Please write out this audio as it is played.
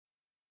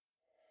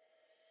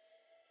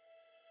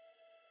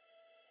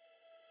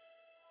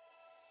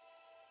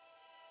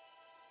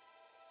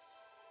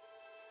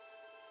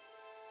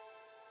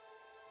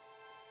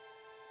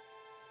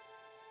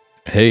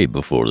Hey,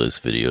 before this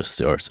video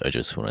starts, I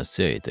just want to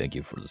say thank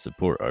you for the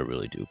support. I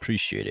really do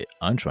appreciate it.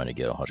 I'm trying to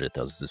get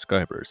 100,000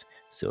 subscribers,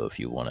 so if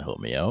you want to help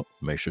me out,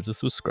 make sure to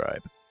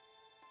subscribe.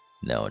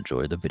 Now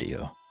enjoy the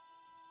video.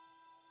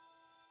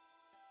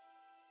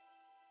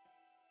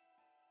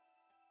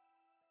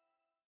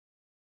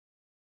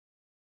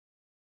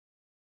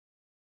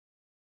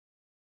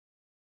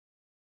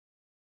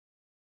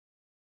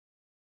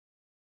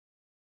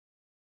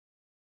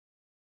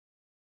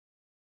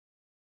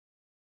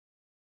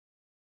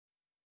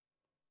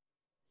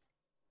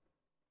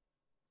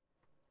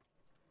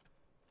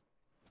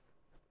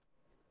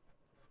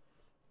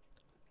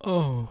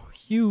 Oh,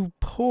 you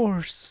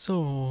poor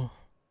soul.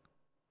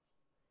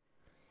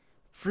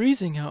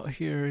 Freezing out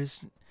here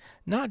is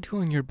not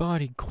doing your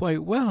body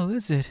quite well,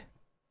 is it?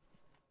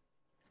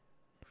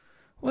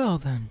 Well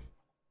then,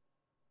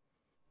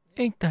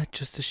 ain't that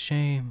just a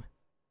shame?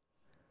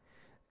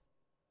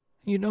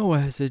 You know,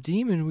 as a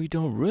demon, we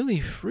don't really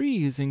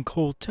freeze in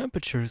cold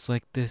temperatures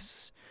like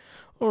this,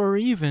 or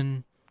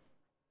even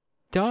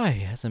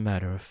die, as a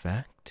matter of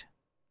fact.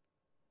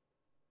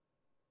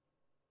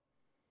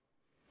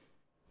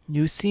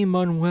 You seem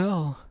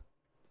unwell.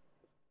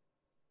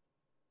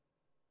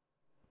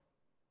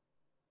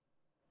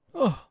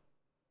 Oh,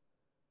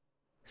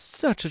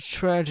 such a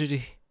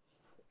tragedy.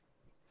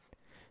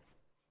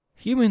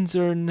 Humans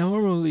are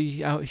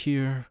normally out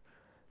here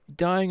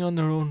dying on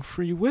their own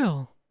free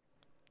will.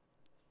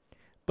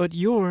 But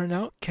you're an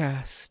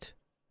outcast.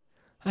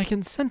 I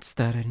can sense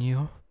that in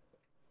you.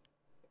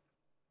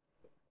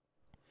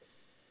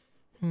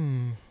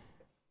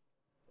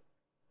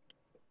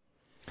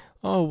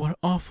 Oh, what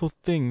awful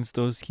things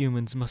those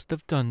humans must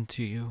have done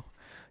to you,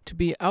 to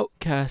be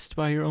outcast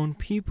by your own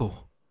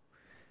people.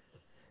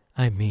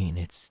 I mean,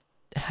 it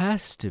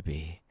has to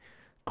be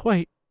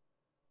quite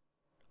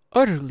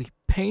utterly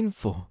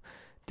painful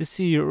to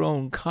see your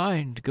own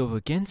kind go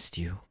against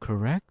you,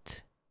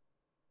 correct?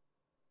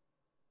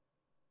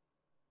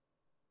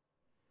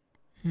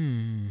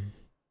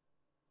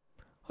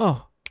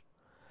 Oh,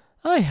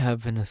 I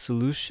have a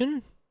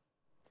solution.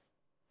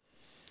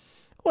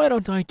 Why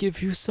don't I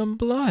give you some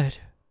blood?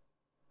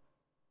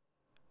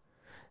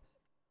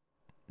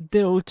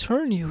 They'll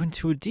turn you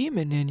into a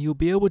demon and you'll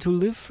be able to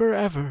live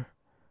forever.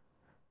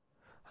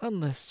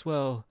 Unless,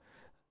 well,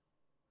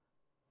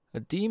 a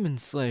demon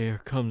slayer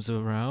comes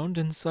around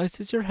and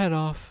slices your head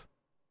off.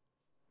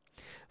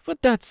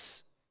 But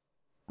that's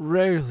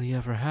rarely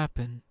ever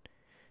happen,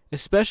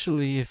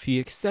 especially if he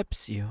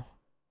accepts you.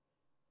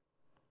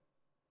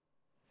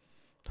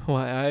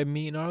 Why, I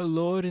mean our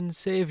Lord and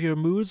Savior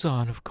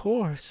Muzan, of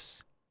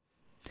course.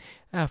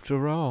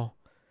 After all,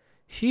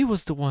 he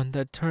was the one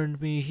that turned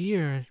me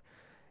here,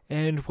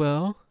 and,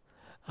 well,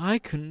 I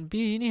couldn't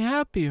be any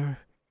happier.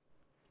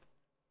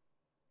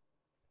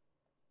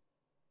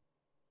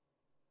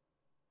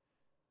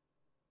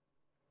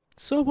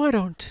 So why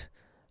don't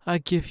I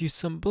give you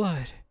some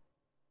blood?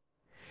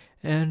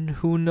 And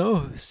who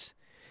knows,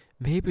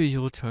 maybe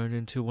you'll turn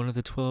into one of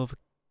the 12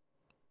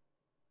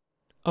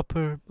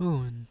 upper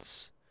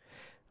moons,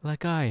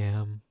 like I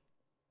am.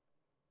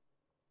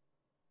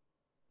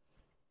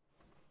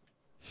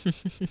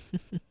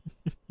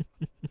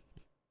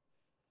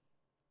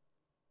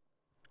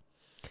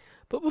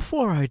 But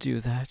before I do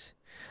that,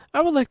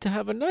 I would like to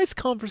have a nice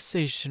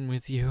conversation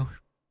with you.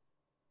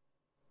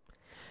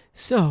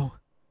 So,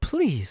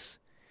 please,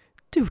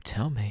 do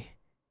tell me,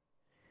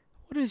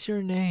 what is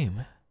your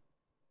name?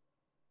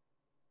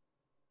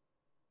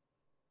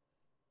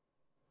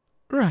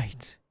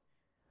 Right.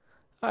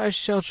 I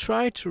shall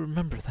try to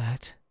remember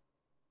that.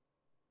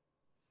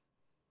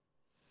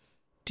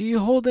 Do you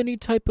hold any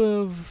type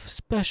of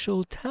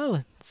special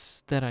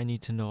talents that I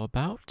need to know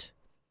about?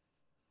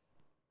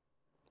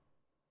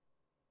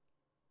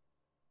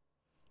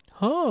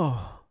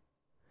 Oh,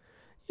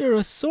 you're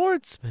a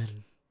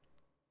swordsman.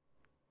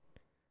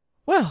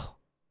 Well,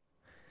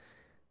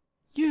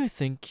 you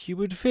think you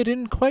would fit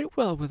in quite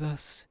well with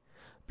us,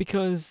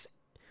 because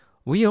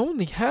we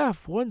only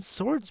have one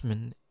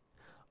swordsman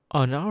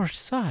on our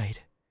side.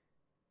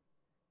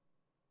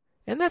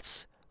 And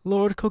that's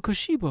Lord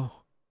Kokoshibo,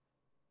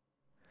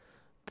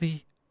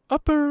 the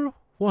upper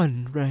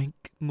one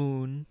rank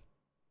moon.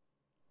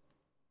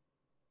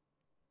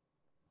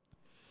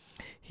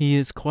 He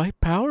is quite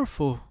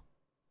powerful.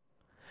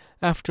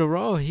 After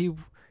all, he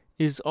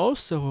is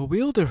also a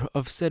wielder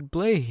of said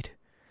blade,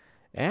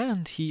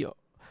 and he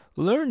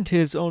learned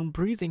his own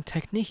breathing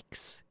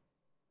techniques.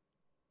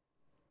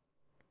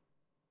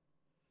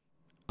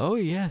 Oh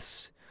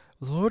yes,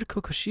 Lord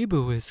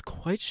Kokoshibo is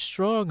quite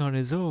strong on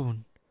his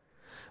own,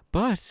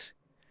 but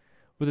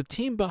with a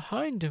team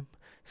behind him,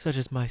 such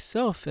as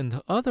myself and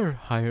the other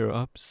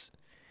higher-ups,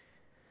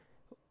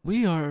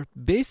 we are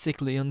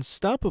basically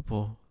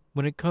unstoppable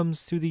when it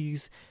comes to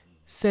these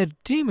said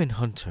demon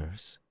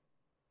hunters.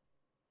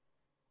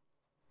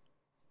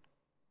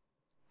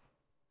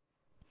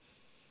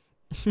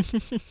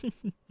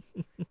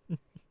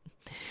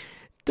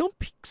 Don't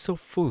be so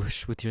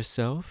foolish with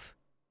yourself.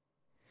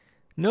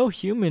 No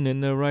human in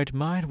their right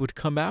mind would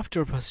come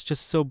after us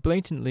just so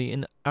blatantly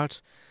and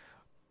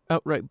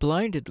outright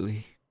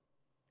blindedly.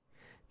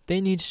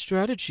 They need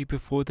strategy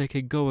before they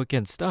can go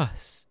against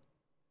us.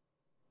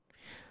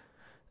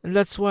 And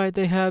that's why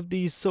they have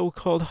these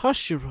so-called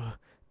Hashira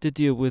to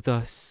deal with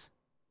us.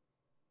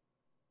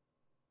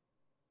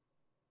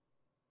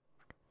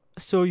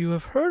 So you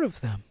have heard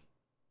of them?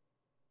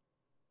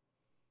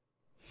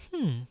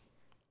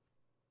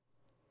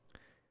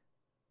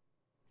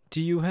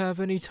 Do you have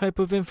any type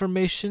of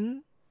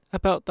information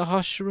about the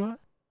Hashira?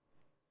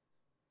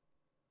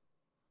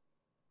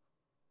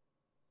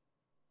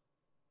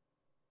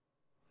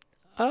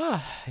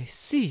 Ah, I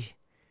see.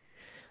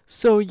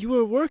 So you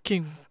are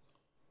working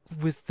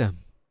with them.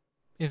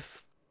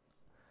 If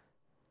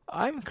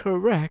I'm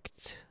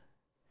correct,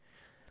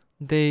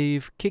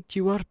 they've kicked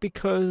you out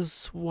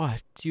because,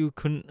 what, you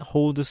couldn't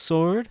hold a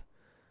sword?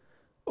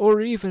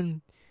 Or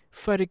even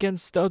fight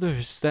against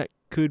others that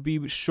could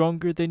be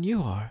stronger than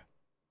you are?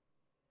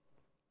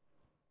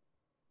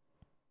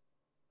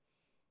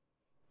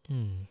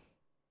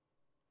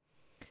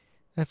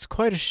 That's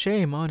quite a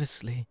shame,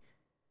 honestly.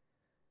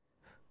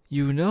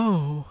 You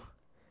know,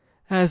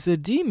 as a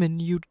demon,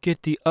 you'd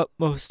get the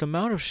utmost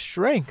amount of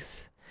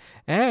strength,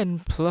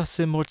 and plus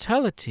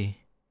immortality.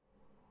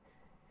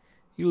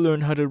 You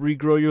learn how to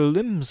regrow your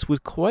limbs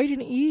with quite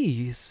an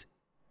ease.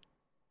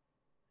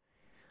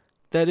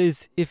 That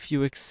is, if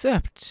you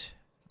accept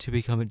to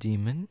become a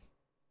demon.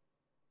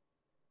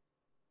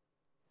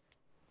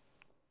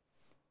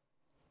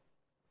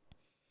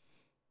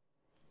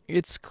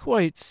 It's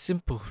quite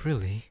simple,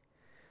 really.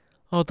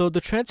 Although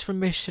the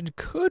transformation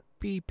could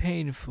be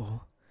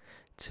painful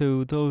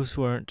to those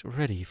who aren't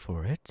ready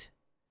for it.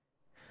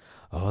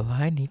 All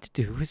I need to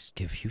do is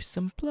give you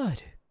some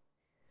blood.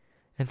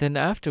 And then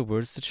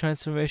afterwards the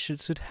transformation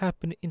should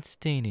happen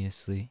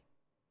instantaneously.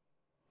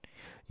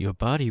 Your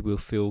body will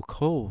feel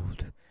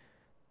cold,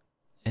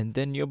 and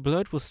then your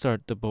blood will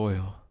start to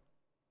boil.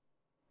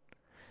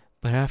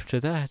 But after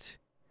that,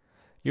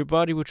 your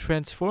body will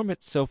transform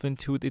itself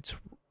into its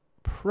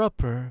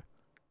proper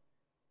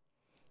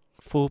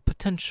full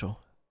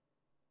potential.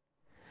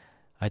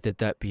 Either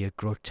that be a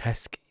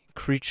grotesque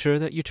creature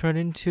that you turn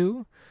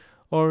into,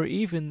 or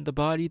even the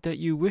body that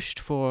you wished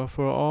for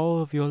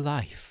all of your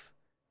life.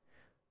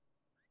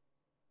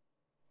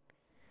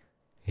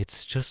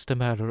 It's just a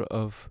matter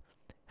of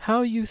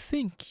how you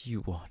think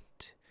you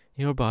want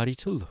your body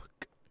to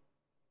look,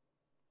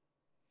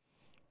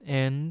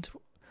 and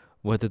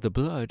whether the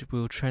blood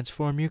will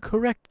transform you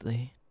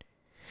correctly.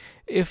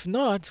 If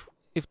not,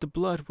 if the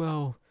blood,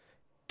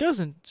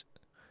 doesn't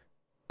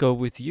go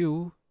with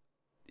you,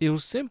 it'll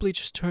simply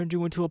just turn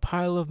you into a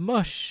pile of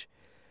mush,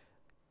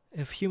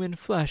 of human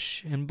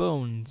flesh and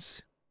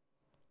bones.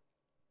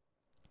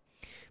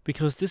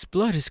 Because this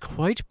blood is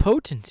quite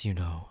potent, you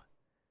know.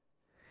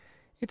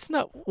 It's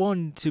not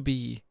one to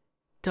be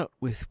dealt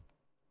with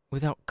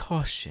without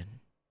caution.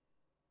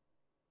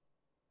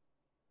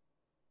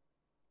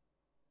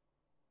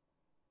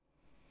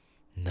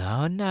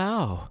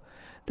 Now,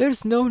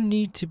 there's no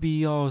need to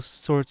be all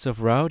sorts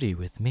of rowdy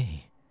with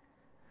me.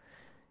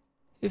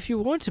 If you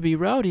want to be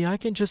rowdy, I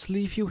can just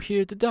leave you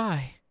here to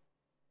die.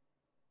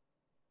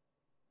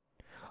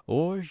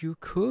 Or you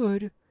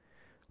could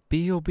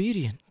be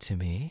obedient to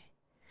me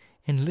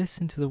and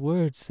listen to the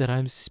words that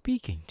I'm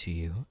speaking to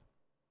you.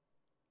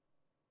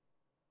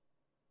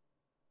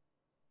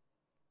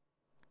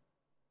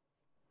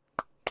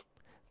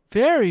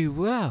 Very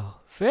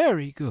well,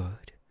 very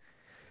good.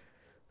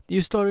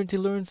 You're starting to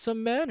learn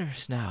some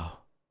manners now.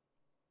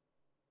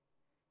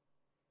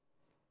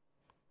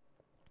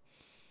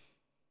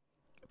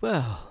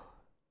 Well,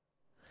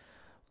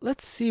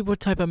 let's see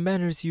what type of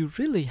manners you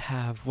really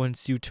have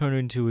once you turn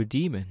into a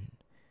demon.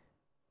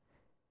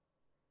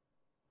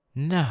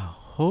 Now,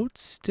 hold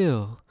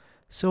still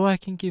so I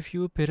can give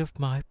you a bit of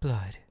my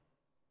blood.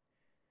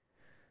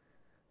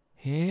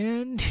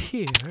 And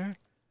here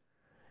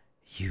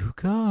you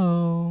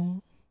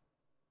go.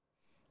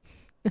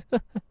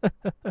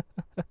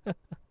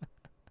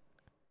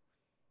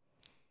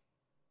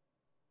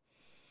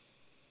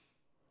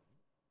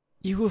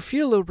 You will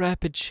feel a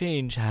rapid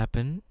change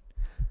happen.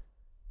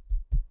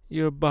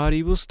 Your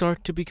body will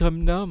start to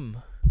become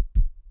numb.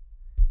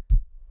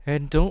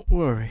 And don't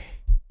worry.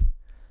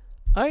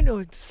 I know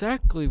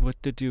exactly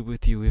what to do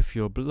with you if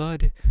your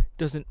blood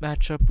doesn't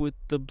match up with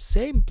the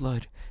same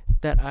blood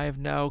that I've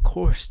now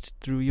coursed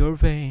through your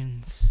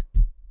veins.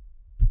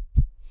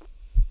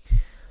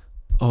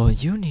 All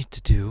you need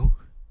to do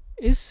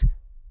is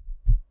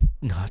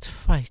not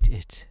fight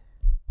it.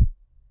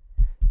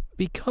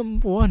 Become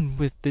one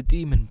with the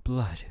demon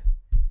blood,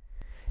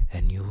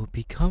 and you will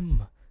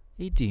become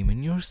a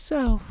demon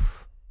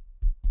yourself.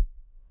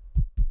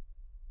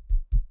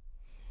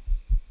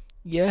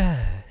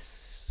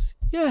 Yes,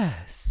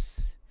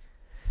 yes.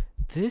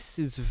 This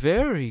is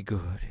very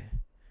good.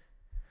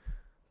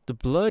 The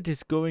blood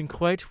is going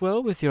quite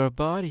well with your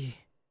body.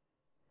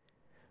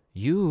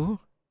 You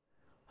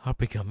are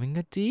becoming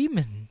a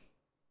demon.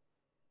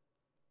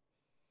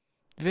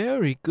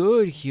 Very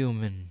good,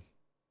 human.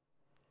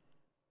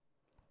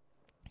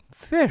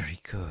 Very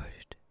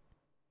good.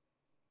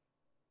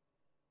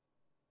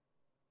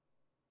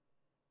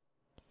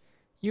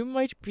 You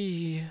might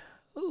be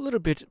a little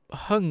bit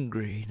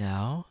hungry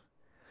now,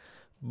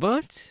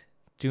 but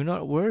do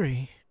not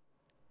worry.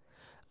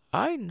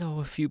 I know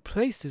a few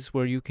places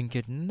where you can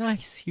get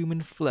nice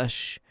human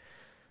flesh,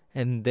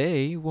 and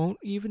they won't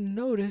even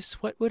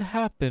notice what would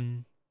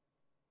happen.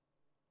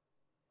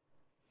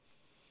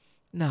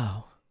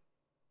 Now,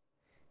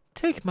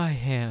 take my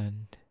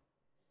hand.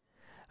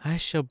 I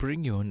shall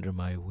bring you under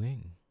my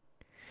wing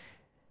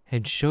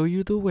and show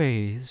you the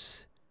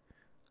ways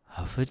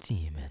of a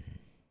demon.